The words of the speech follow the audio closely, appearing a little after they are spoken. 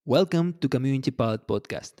Welcome to Community Pilot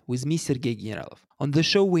Podcast with me, Sergey Generalov. On the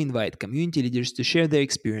show, we invite community leaders to share their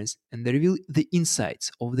experience and they reveal the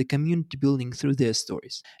insights of the community building through their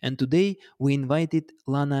stories. And today, we invited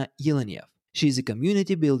Lana Jelenjev. She is a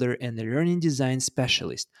community builder and a learning design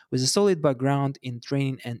specialist with a solid background in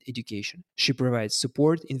training and education. She provides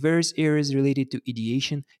support in various areas related to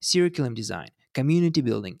ideation, curriculum design, community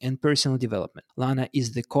building, and personal development. Lana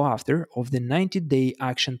is the co author of the 90-Day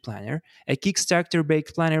Action Planner, a Kickstarter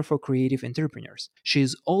based planner for creative entrepreneurs. She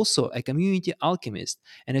is also a community alchemist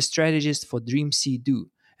and a strategist for Dream See Do,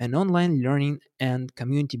 an online learning and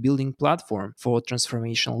community building platform for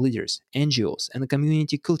transformational leaders, NGOs, and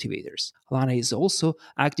community cultivators. Lana is also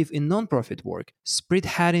active in nonprofit work,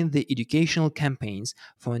 spearheading the educational campaigns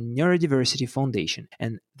for Neurodiversity Foundation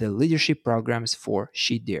and the leadership programs for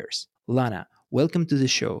She Dares. Lana, welcome to the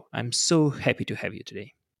show. I'm so happy to have you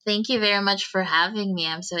today. Thank you very much for having me.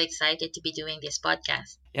 I'm so excited to be doing this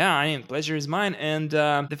podcast. Yeah, I mean, pleasure is mine. And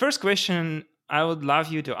the first question I would love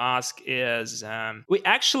you to ask is we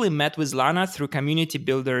actually met with Lana through Community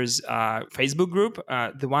Builders Facebook group,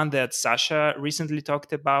 the one that Sasha recently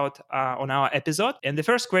talked about on our episode. And the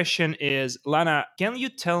first question is, Lana, can you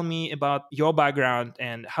tell me about your background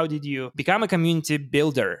and how did you become a community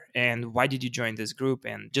builder and why did you join this group?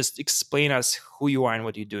 And just explain us who you are and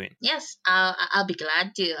what you're doing. Yes, I'll be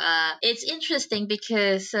glad to. It's interesting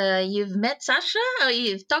because you've met Sasha or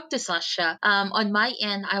you've talked to Sasha. On my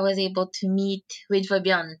end, I was able to meet with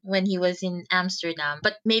Fabian when he was in Amsterdam.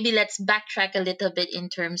 But maybe let's backtrack a little bit in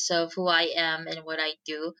terms of who I am and what I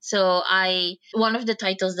do. So one of the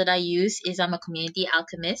titles that I use is I'm a community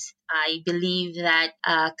alchemist. I believe that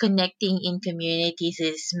connecting in communities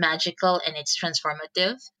is magical and it's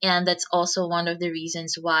transformative. And that's also one of the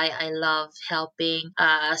reasons why I love helping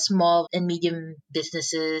small and medium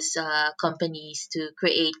businesses, companies to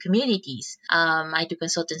create communities. I do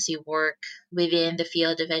consultancy work within the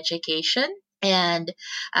field of education. And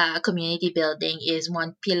community building is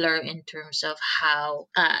one pillar in terms of how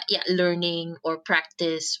learning or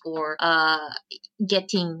practice or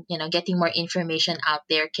getting more information out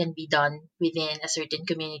there can be done within a certain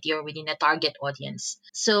community or within a target audience.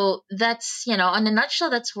 So that's, on a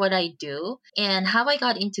nutshell, that's what I do. And how I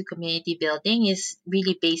got into community building is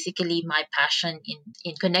really basically my passion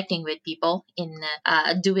in connecting with people, in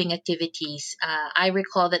doing activities. I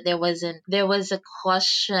recall that there was a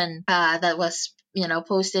question that was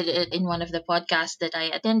posted it in one of the podcasts that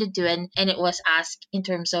I attended to, and it was asked in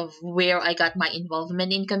terms of where I got my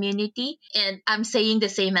involvement in community, and I'm saying the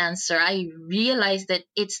same answer. I realized that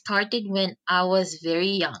it started when I was very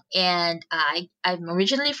young, and I'm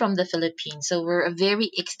originally from the Philippines, so we're a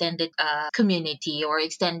very extended community or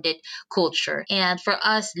extended culture, and for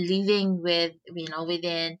us living with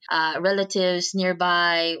within relatives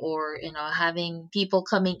nearby, or having people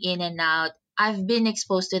coming in and out, I've been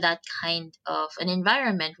exposed to that kind of an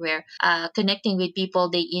environment where connecting with people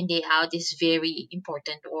day in, day out is very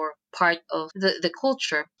important or part of the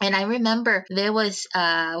culture. And I remember there was,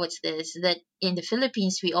 that in the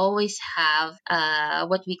Philippines, we always have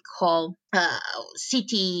what we call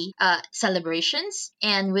city celebrations.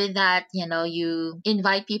 And with that, you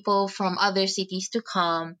invite people from other cities to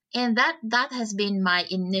come. And that has been my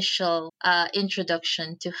initial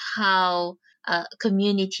introduction to how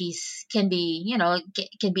communities can be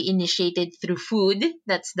can be initiated through food.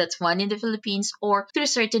 That's one in the Philippines, or through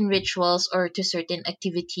certain rituals or to certain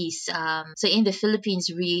activities. So in the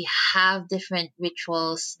Philippines, we have different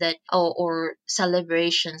rituals that or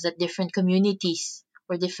celebrations that different communities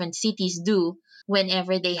or different cities do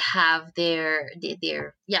whenever they have their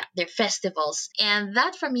festivals. And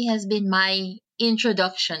that for me has been my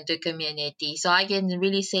introduction to community. So I can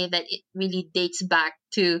really say that it really dates back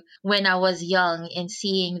to when I was young and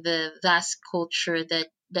seeing the vast culture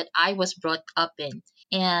that I was brought up in.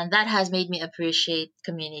 And that has made me appreciate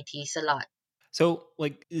communities a lot. So,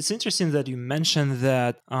 like, it's interesting that you mentioned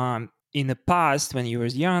that in the past, when you were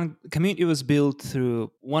young, community was built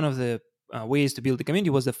through one of the ways to build the community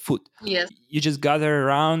was the food. Yes. You just gather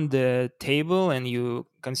around the table and you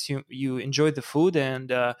enjoy the food, and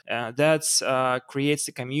that's creates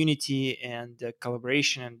the community and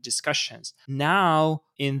collaboration and discussions. Now,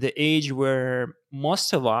 in the age where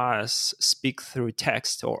most of us speak through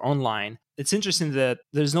text or online, it's interesting that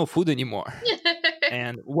there's no food anymore.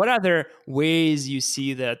 And what other ways you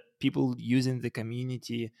see that people using the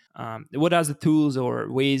community? What are the tools or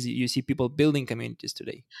ways you see people building communities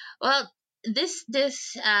today? Well, this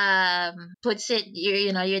puts it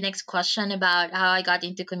your next question about how I got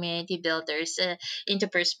into community builders into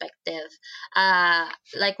perspective.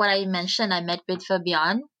 Like what I mentioned, I met with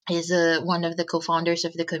Fabian is one of the co-founders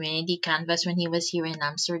of the community Canvas when he was here in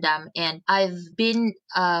Amsterdam, and I've been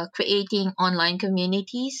creating online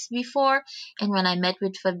communities before. And when I met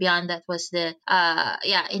with Fabian, that was the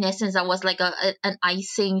yeah, in essence, that was like an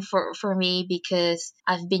icing for me, because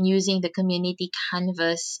I've been using the community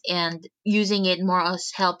Canvas and using it more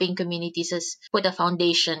as helping communities as put a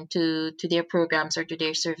foundation to their programs or to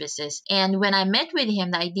their services. And when I met with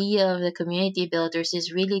him, the idea of the community builders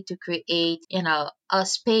is really to create, a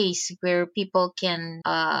space where people can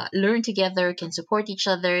learn together, can support each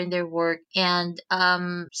other in their work, and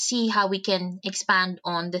see how we can expand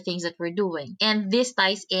on the things that we're doing. And this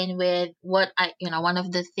ties in with what one of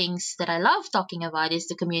the things that I love talking about is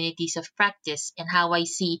the communities of practice, and how I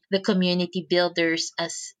see the community builders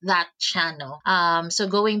as that channel. So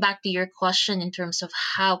going back to your question in terms of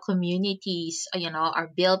how communities, are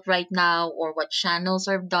built right now, or what channels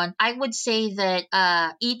are done, I would say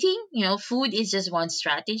that eating, food is just one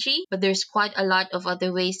strategy, but there's quite a lot of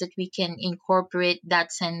other ways that we can incorporate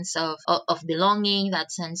that sense of belonging,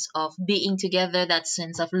 that sense of being together, that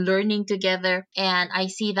sense of learning together. And I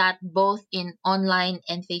see that both in online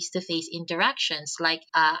and face-to-face interactions. Like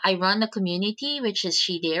I run a community which is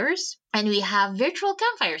She Dares, and we have virtual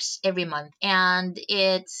campfires every month, and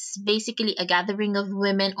it's basically a gathering of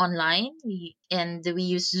women online. We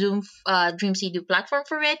use Zoom, Dreamseedo platform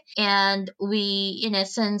for it, and we in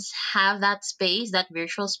essence have that space, that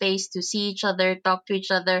virtual space, to see each other, talk to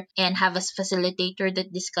each other, and have a facilitator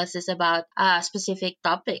that discusses about specific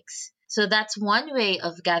topics. So that's one way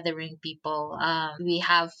of gathering people. We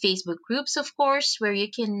have Facebook groups, of course, where you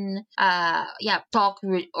can,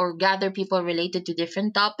 or gather people related to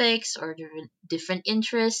different topics or different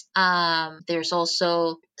interests. There's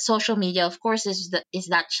also social media, of course, is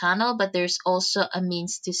that channel, but there's also a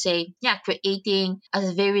means to say, yeah, creating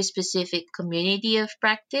a very specific community of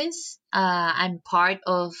practice. I'm part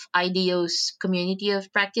of IDEO's community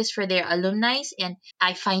of practice for their alumni, and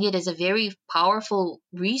I find it as a very powerful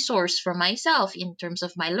resource for myself in terms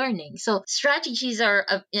of my learning. So strategies are,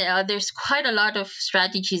 there's quite a lot of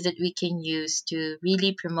strategies that we can use to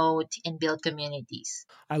really promote and build communities.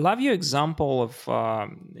 I love your example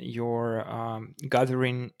of your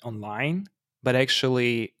gathering online, but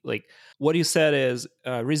actually, like what you said is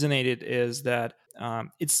resonated is that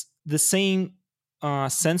it's the same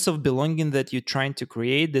sense of belonging that you're trying to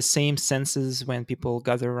create, the same senses when people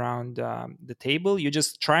gather around the table. You're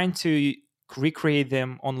just trying to recreate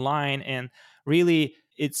them online, and really,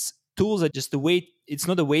 it's tools are just the way. It's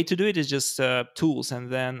not a way to do it, it's just tools, and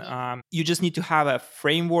then you just need to have a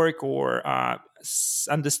framework or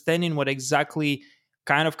understanding what exactly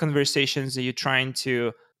kind of conversations are you trying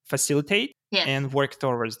to facilitate Yes. and work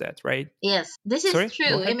towards that, right? Yes, this is Sorry, go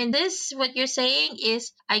true. I ahead. mean, this, what you're saying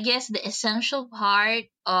is, I guess, the essential part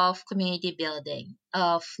of community building,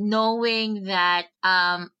 of knowing that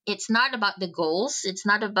it's not about the goals, it's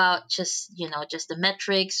not about just, just the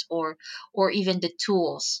metrics or even the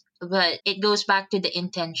tools, but it goes back to the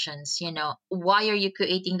intentions. Why are you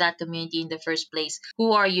creating that community in the first place?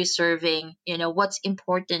 Who are you serving? What's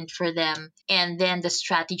important for them? And then the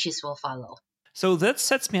strategies will follow. So that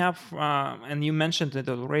sets me up, and you mentioned it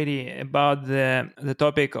already about the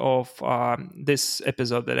topic of this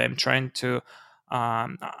episode that I'm trying to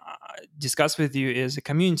discuss with you is a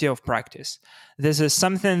community of practice. This is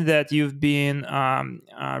something that you've been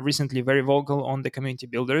recently very vocal on the community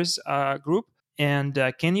builders group. And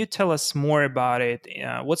can you tell us more about it?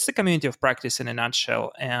 What's the community of practice in a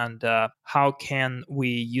nutshell, and how can we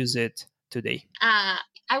use it today? uh,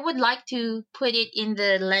 I would like to put it in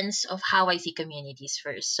the lens of how I see communities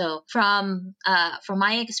first. So from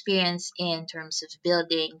my experience in terms of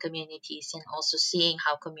building communities and also seeing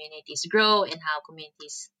how communities grow and how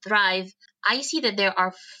communities thrive, I see that there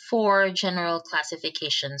are four general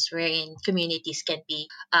classifications wherein communities can be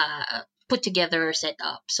put together or set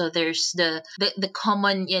up. So there's the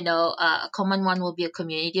common, a common one will be a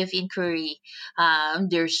community of inquiry.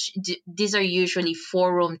 These are usually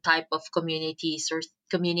forum type of communities, or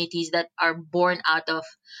communities that are born out of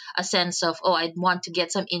a sense of, oh, I want to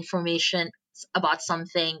get some information about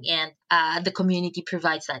something, and the community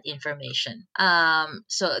provides that information. A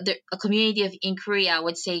community of inquiry, I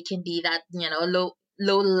would say, can be that,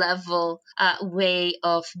 low level way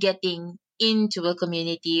of getting into a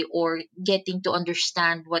community or getting to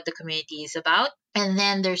understand what the community is about. And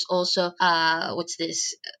then there's also what's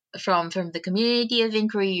this, from the community of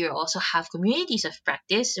inquiry, you also have communities of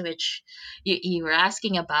practice, which you were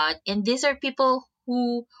asking about. And these are people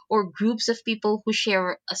who, or groups of people who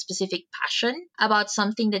share a specific passion about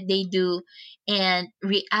something that they do and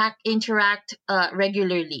interact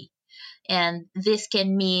regularly. And this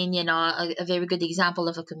can mean, a very good example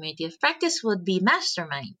of a community of practice would be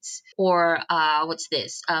masterminds, or what's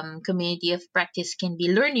this? Community of practice can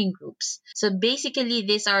be learning groups. So basically,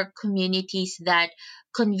 these are communities that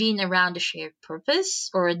convene around a shared purpose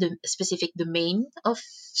or the specific domain of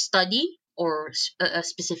study, or a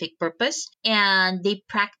specific purpose, and they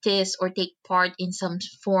practice or take part in some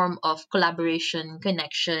form of collaboration,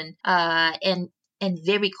 connection, and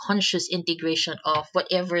very conscious integration of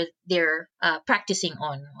whatever they're practicing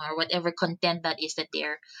on, or whatever content that is that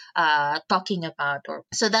they're talking about. Or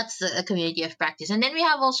so that's a community of practice. And then we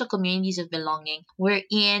have also communities of belonging,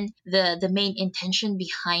 wherein the main intention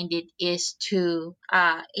behind it is to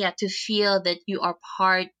to feel that you are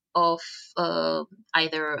part of uh,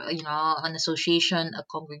 either an association, a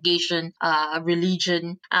congregation, a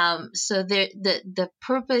religion. So the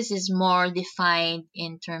purpose is more defined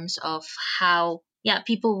in terms of how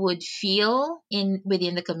people would feel in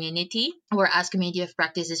within the community, whereas community of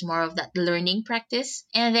practice is more of that learning practice.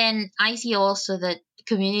 And then I see also that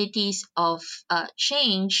communities of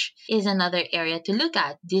change is another area to look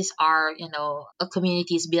at. These are,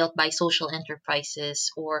 communities built by social enterprises,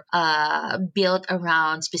 or built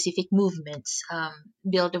around specific movements,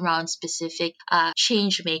 built around specific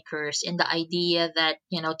change makers, and the idea that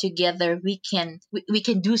together we can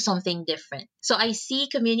do something different. So I see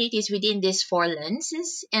communities within these four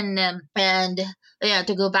lenses, and yeah,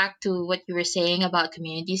 to go back to what you were saying about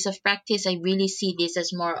communities of practice, I really see this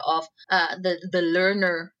as more of the learner,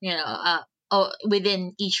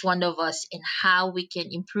 within each one of us, and how we can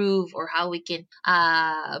improve, or how we can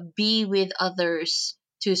be with others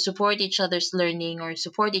to support each other's learning or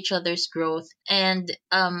support each other's growth. And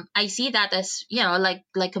I see that as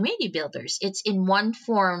like community builders. It's in one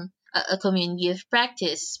form a community of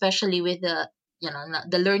practice, especially with the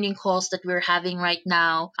learning calls that we're having right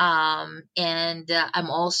now. And I'm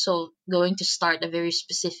also going to start a very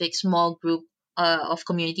specific small group of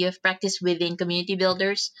community of practice within community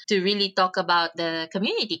builders to really talk about the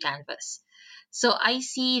community canvas. So I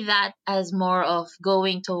see that as more of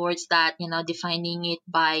going towards that, defining it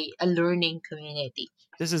by a learning community.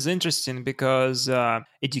 This is interesting because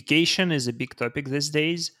education is a big topic these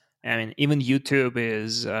days. I mean, even YouTube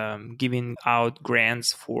is giving out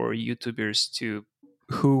grants for YouTubers to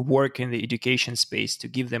who work in the education space to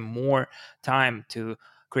give them more time to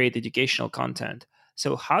create educational content.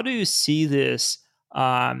 So, how do you see this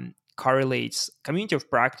correlates? Community of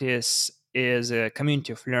practice is a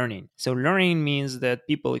community of learning. So, learning means that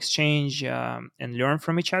people exchange and learn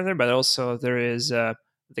from each other, but also there is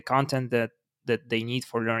the content that they need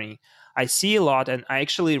for learning. I see a lot, and I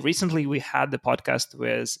actually recently we had the podcast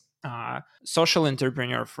with a social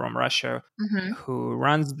entrepreneur from Russia Mm-hmm. who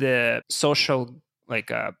runs the social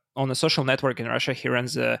on a social network in Russia. He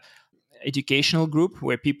runs a educational group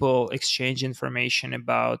where people exchange information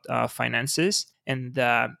about finances and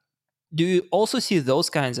do you also see those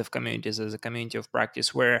kinds of communities as a community of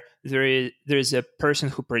practice where there's a person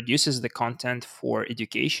who produces the content for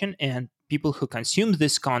education and people who consume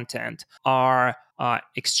this content are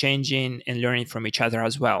exchanging and learning from each other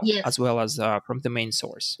Yes. as well as from the main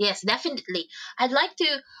source? Yes, definitely. I'd like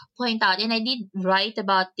to point out, and I did write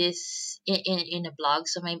about this in a blog,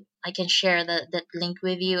 so I can share that link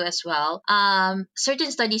with you as well.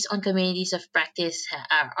 Certain studies on communities of practice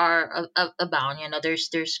are abound.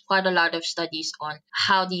 There's quite a lot of studies on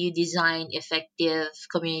how do you design effective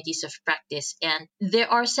communities of practice, and there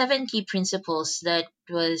are seven key principles that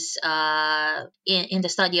was in the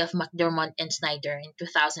study of McDermott and Snyder in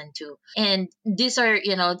 2002. And these are,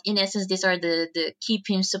 in essence, these are the key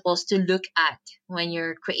principles to look at when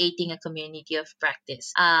you're creating a community of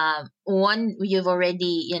practice. One, you've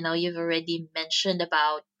already mentioned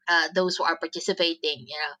about those who are participating.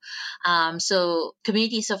 So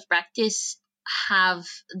communities of practice have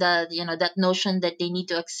that notion that they need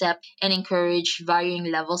to accept and encourage varying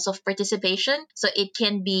levels of participation. So it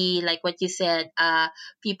can be like what you said,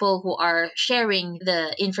 people who are sharing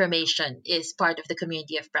the information is part of the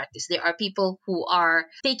community of practice. There are people who are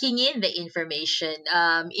taking in the information.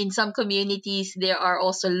 In some communities, there are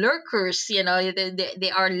also lurkers.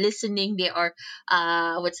 They are listening. They are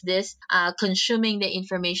consuming the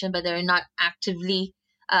information, but they're not actively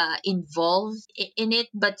involved in it.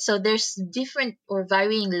 But so there's different or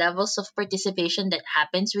varying levels of participation that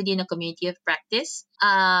happens within a community of practice.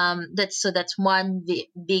 That's one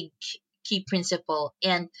big key principle.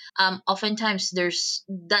 And oftentimes there's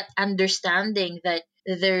that understanding that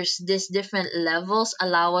there's this different levels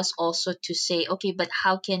allow us also to say, okay, but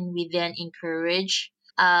how can we then encourage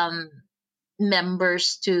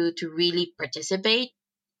members to really participate?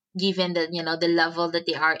 given the, the level that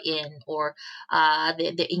they are in, or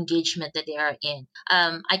the engagement that they are in.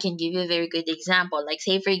 I can give you a very good example. Like,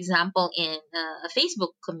 say for example, in a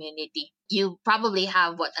Facebook community, you probably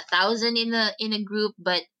have what, 1,000 in a group,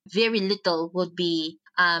 but very little would be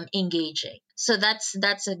engaging. So that's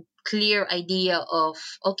a clear idea of,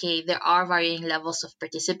 okay, there are varying levels of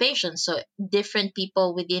participation. So different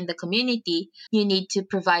people within the community, you need to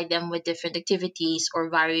provide them with different activities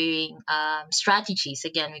or varying strategies.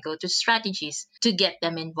 Again, we go to strategies to get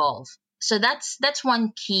them involved. So that's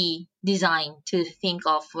one key design to think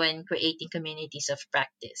of when creating communities of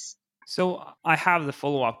practice. So I have the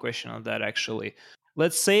follow up question on that actually.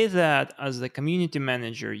 Let's say that as the community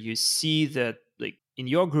manager, you see that like in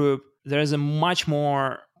your group, there's a much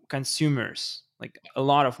more consumers, like a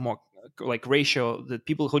lot of more like ratio the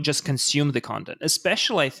people who just consume the content,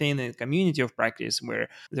 especially I think in the community of practice where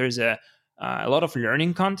there's a lot of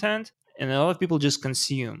learning content and a lot of people just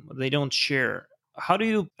consume, they don't share. How do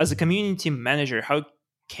you, as a community manager, how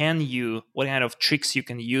can you, what kind of tricks you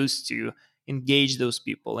can use to engage those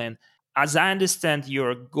people? And as I understand,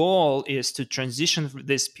 your goal is to transition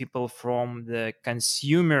these people from the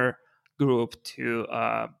consumer group to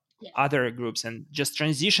Yes. other groups and just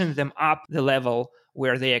transition them up the level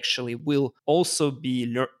where they actually will also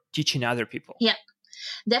be teaching other people. Yeah.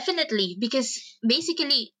 Definitely, because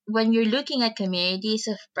basically, when you're looking at communities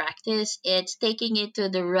of practice, it's taking it to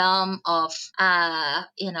the realm of,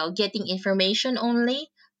 getting information only,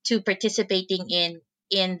 to participating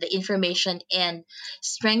in the information and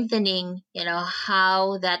strengthening,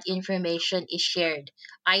 how that information is shared,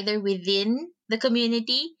 either within the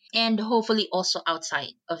community and hopefully also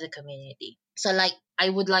outside of the community. So, like, I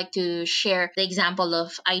would like to share the example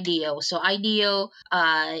of IDEO. So IDEO,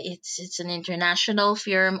 it's an international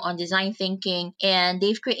firm on design thinking, and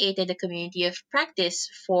they've created a community of practice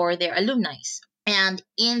for their alumni. And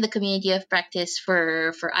in the community of practice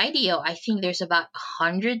for IDEO, I think there's about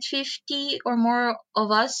 150 or more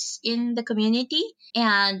of us in the community,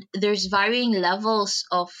 and there's varying levels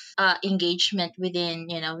of engagement within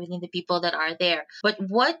the people that are there. But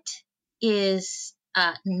what is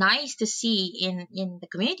nice to see in the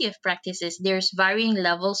community of practices, there's varying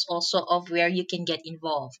levels also of where you can get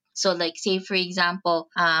involved. So, like, say for example,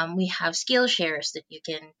 we have skill shares that you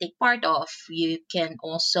can take part of. You can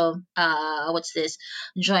also what's this,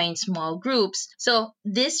 join small groups. So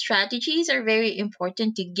these strategies are very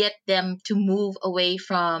important to get them to move away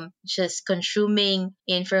from just consuming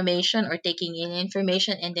information or taking in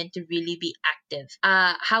information, and then to really be active.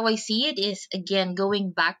 How I see it is, again,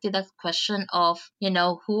 going back to that question of,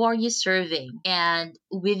 who are you serving, and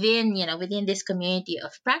within this community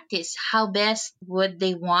of practice, how best would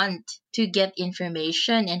they want to get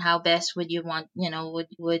information, and how best would you want,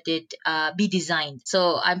 would it be designed.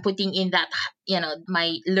 So I'm putting in that,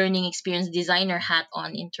 my learning experience designer hat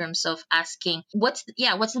on, in terms of asking what's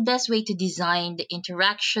the best way to design the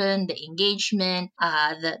interaction, the engagement,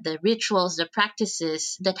 the rituals, the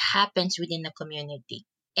practices that happens within the community.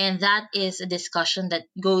 And that is a discussion that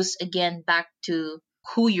goes again back to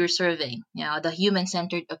who you're serving, the human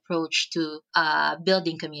centered approach to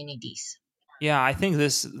building communities. Yeah, I think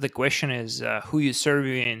this the question is who you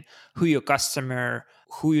serving, who your customer,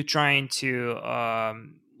 who you trying to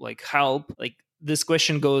like help. Like this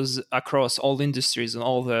question goes across all industries and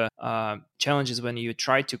all the challenges. When you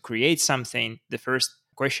try to create something, the first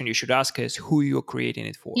question you should ask is who you're creating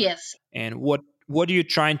it for, Yes. and what are you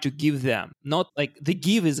trying to give them. Not like the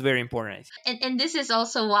give is very important. And this is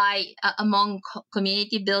also why, among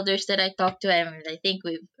community builders that I talked to, I think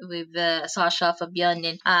with Sasha,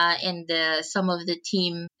 Fabian, and some of the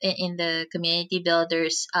team in the community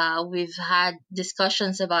builders, we've had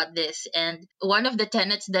discussions about this. And one of the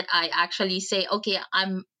tenets that I actually say, okay,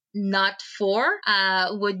 I'm not for,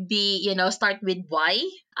 would be, start with why.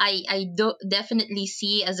 I do definitely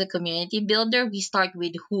see, as a community builder, we start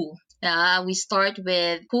with who. We start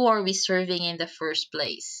with who are we serving in the first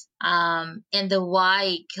place. And the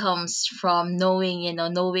why comes from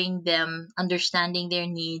knowing them, understanding their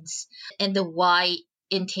needs, and the why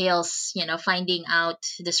entails, finding out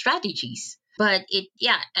the strategies. But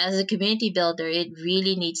as a community builder, it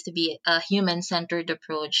really needs to be a human centered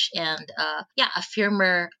approach, and a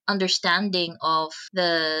firmer understanding of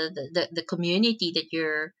the community that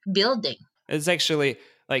you're building. It's actually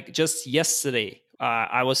like just yesterday,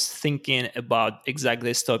 I was thinking about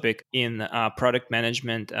exactly this topic in product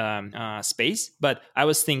management space. But I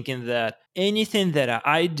was thinking that anything that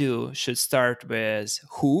I do should start with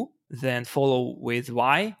who, then follow with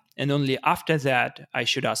why, and only after that I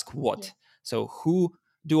should ask Yeah. what. So who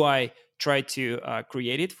do I try to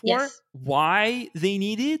create it for? Yes. Why they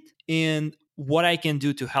need it? And what I can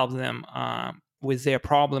do to help them with their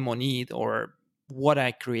problem or need, or what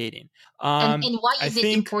I creating. And why I is it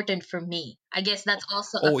think. important for me? I guess that's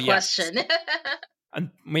also a Oh yes, question. and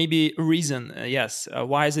maybe a reason. Yes,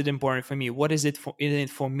 why is it important for me? What is it for, in it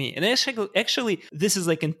for me? And actually, this is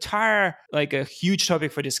like entire, like a huge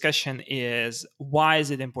topic for discussion, is why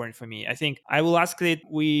is it important for me? I think I will ask it.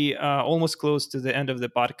 We almost close to the end of the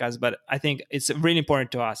podcast, but I think it's really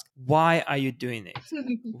important to ask, why are you doing it?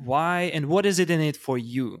 Why, and what is it in it for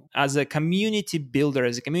you as a community builder,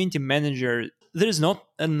 as a community manager? There's not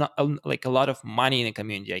like a lot of money in a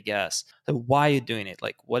community, I guess. So why are you doing it?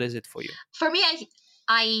 Like, what is it for you? For me,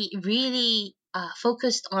 I really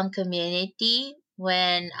focused on community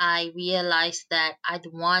when I realized that I'd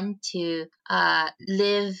want to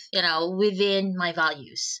live, within my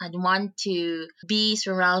values. I'd want to be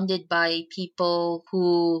surrounded by people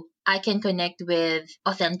who I can connect with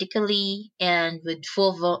authentically and with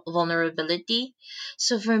full vulnerability.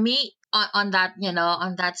 So for me, on that,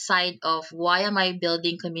 on that side of why am I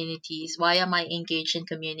building communities, why am I engaged in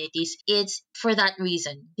communities, it's for that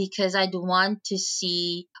reason, because I do want to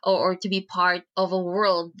see, or to be part of a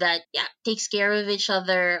world that, yeah, takes care of each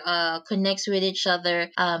other, connects with each other,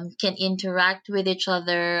 can interact with each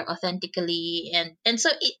other authentically. And so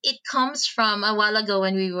it comes from a while ago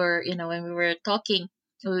when we were, when we were talking.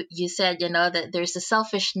 You said, that there's a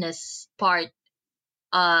selfishness part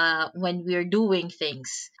when we're doing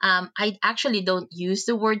things. I actually don't use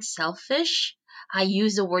the word selfish. I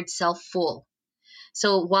use the word self-full.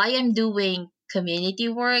 So why I'm doing community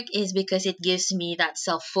work is because it gives me that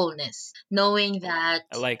self-fullness, knowing that,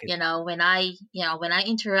 I like it. when I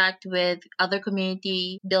interact with other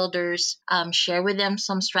community builders, share with them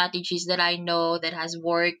some strategies that I know that has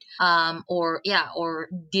worked, or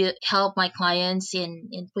help my clients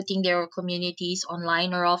in putting their communities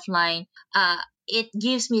online or offline. It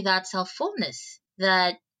gives me that self-fullness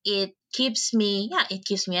that it keeps me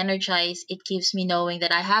energized. It keeps me knowing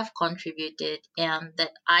that I have contributed and that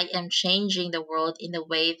I am changing the world in the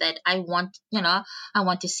way that I want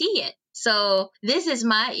to see it. So this is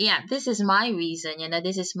my reason.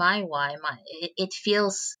 This is my why. It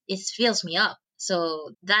fills me up. So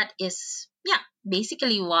that is,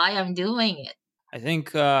 basically why I'm doing it. I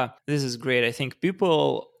think this is great. I think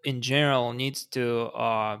people in general needs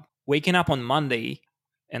to waking up on Monday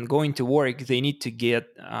and going to work. They need to get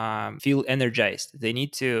feel energized. They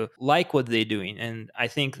need to like what they're doing, and I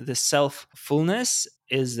think the self fullness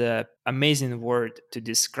is an amazing word to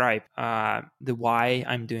describe the why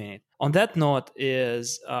I'm doing it. On that note,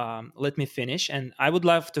 is let me finish, and I would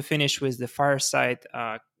love to finish with the fireside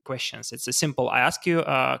questions. It's a simple. I ask you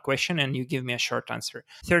a question and you give me a short answer.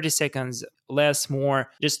 30 seconds, less,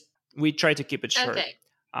 more. Just we try to keep it short. Okay,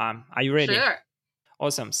 Are you ready? sure.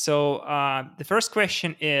 Awesome. So the first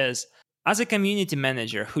question is: as a community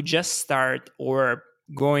manager who just start or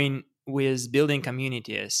going with building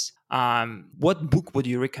communities, what book would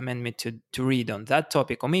you recommend me to read on that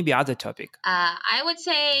topic, or maybe other topic? I would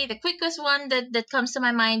say the quickest one that comes to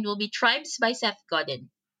my mind will be Tribes by Seth Godin.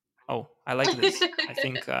 Oh, I like this. I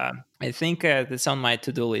think that's on my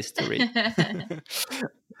to-do list to read.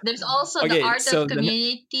 There's also The Okay, Art so of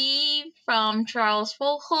Community from Charles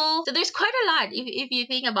Folcol. So there's quite a lot if you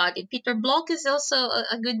think about it. Peter Block is also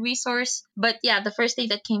a good resource. But yeah, the first thing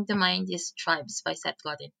that came to mind is Tribes by Seth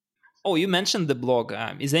Godin. oh, you mentioned the blog.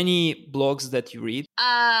 Is any blogs that you read?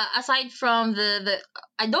 Aside from the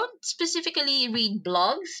I don't specifically read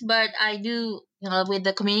blogs, but I do, with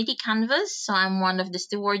the community canvas. So I'm one of the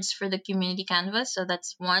stewards for the community canvas. So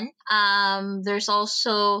that's one. There's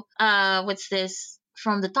also what's this?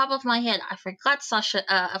 From the top of my head, I forgot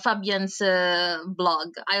Fabian's blog.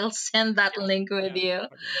 I'll send that link with Yeah, you. Fabian's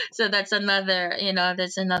blog. So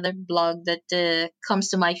that's another blog that comes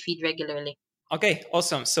to my feed regularly. Okay,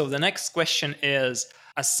 awesome. So the next question is: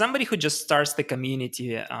 as somebody who just starts the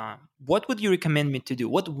community, what would you recommend me to do?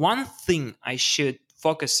 What one thing I should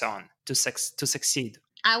focus on to succeed?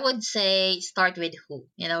 I would say start with who.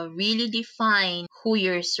 Really define who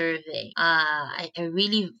you're serving. I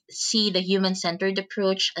really see the human centered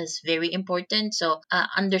approach as very important. So,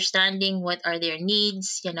 understanding what are their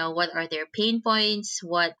needs, what are their pain points,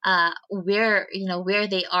 where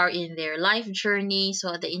they are in their life journey.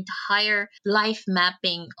 So, the entire life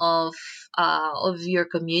mapping of your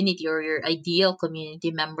community or your ideal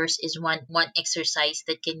community members is one exercise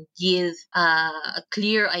that can give a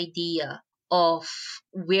clear idea of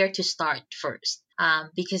where to start first,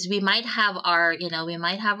 because we might have our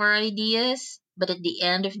ideas, but at the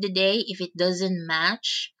end of the day, if it doesn't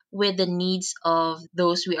match with the needs of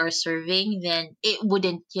those we are serving, then it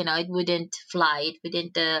wouldn't, it wouldn't fly, it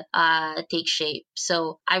wouldn't take shape.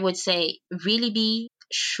 So I would say really be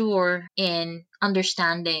sure in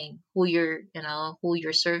understanding who you're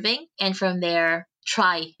serving, and from there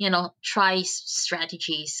try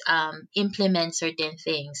strategies, implement certain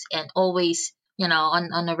things, and always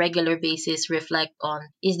on a regular basis reflect on,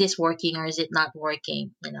 is this working or is it not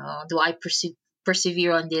working, do I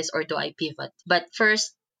persevere on this or do I pivot? But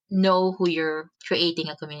first, know who you're creating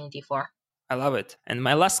a community for. I love it. And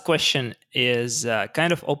my last question is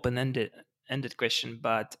kind of open ended question,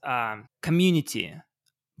 but community.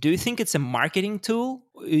 Do you think it's a marketing tool?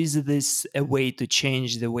 Or is this a way to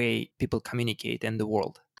change the way people communicate in the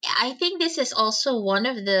world? I think this is also one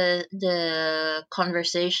of the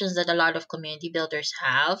conversations that a lot of community builders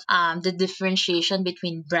have. The differentiation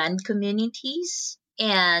between brand communities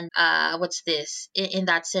and what's this? In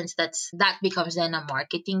that sense, that becomes then a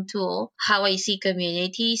marketing tool. How I see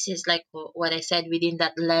communities is like what I said, within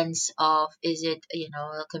that lens of, is it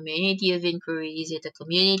a community of inquiry? Is it a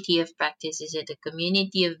community of practice? Is it a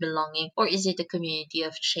community of belonging? Or is it a community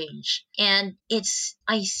of change? And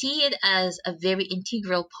I see it as a very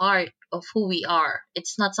integral part of who we are.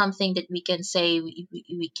 It's not something that we can say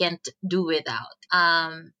we can't do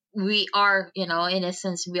without. We are, in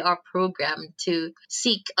essence, we are programmed to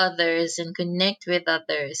seek others and connect with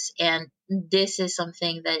others. And this is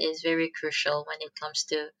something that is very crucial when it comes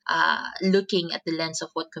to looking at the lens of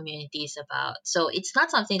what community is about. So it's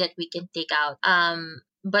not something that we can take out.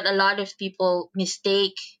 But a lot of people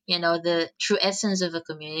mistake, the true essence of a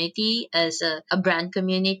community as a brand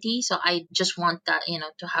community. So I just want that,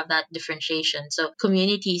 to have that differentiation. So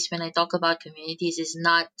communities, when I talk about communities, is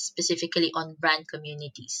not specifically on brand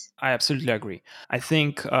communities. I absolutely agree. I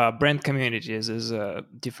think brand communities is a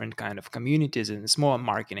different kind of communities, and it's more a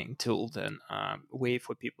marketing tool than a way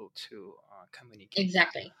for people to communicate.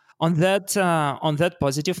 Exactly. On that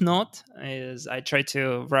positive note, is I try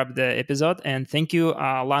to wrap the episode. And thank you,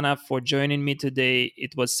 Lana, for joining me today.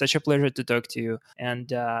 It was such a pleasure to talk to you.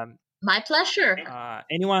 And My pleasure.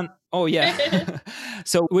 anyone? Oh yeah.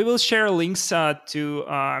 So we will share links to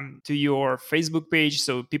your Facebook page,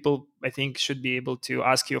 so people, I think, should be able to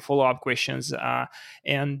ask you follow up questions.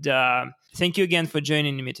 And thank you again for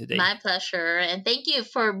joining me today. My pleasure. And thank you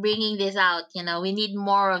for bringing this out. We need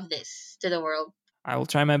more of this to the world. I will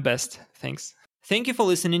try my best. Thanks. Thank you for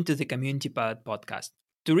listening to the Community Pilot podcast.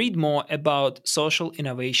 To read more about Social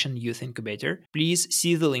Innovation Youth Incubator, please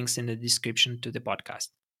see the links in the description to the podcast.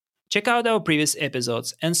 Check out our previous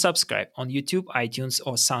episodes and subscribe on YouTube, iTunes,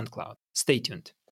 or SoundCloud. Stay tuned.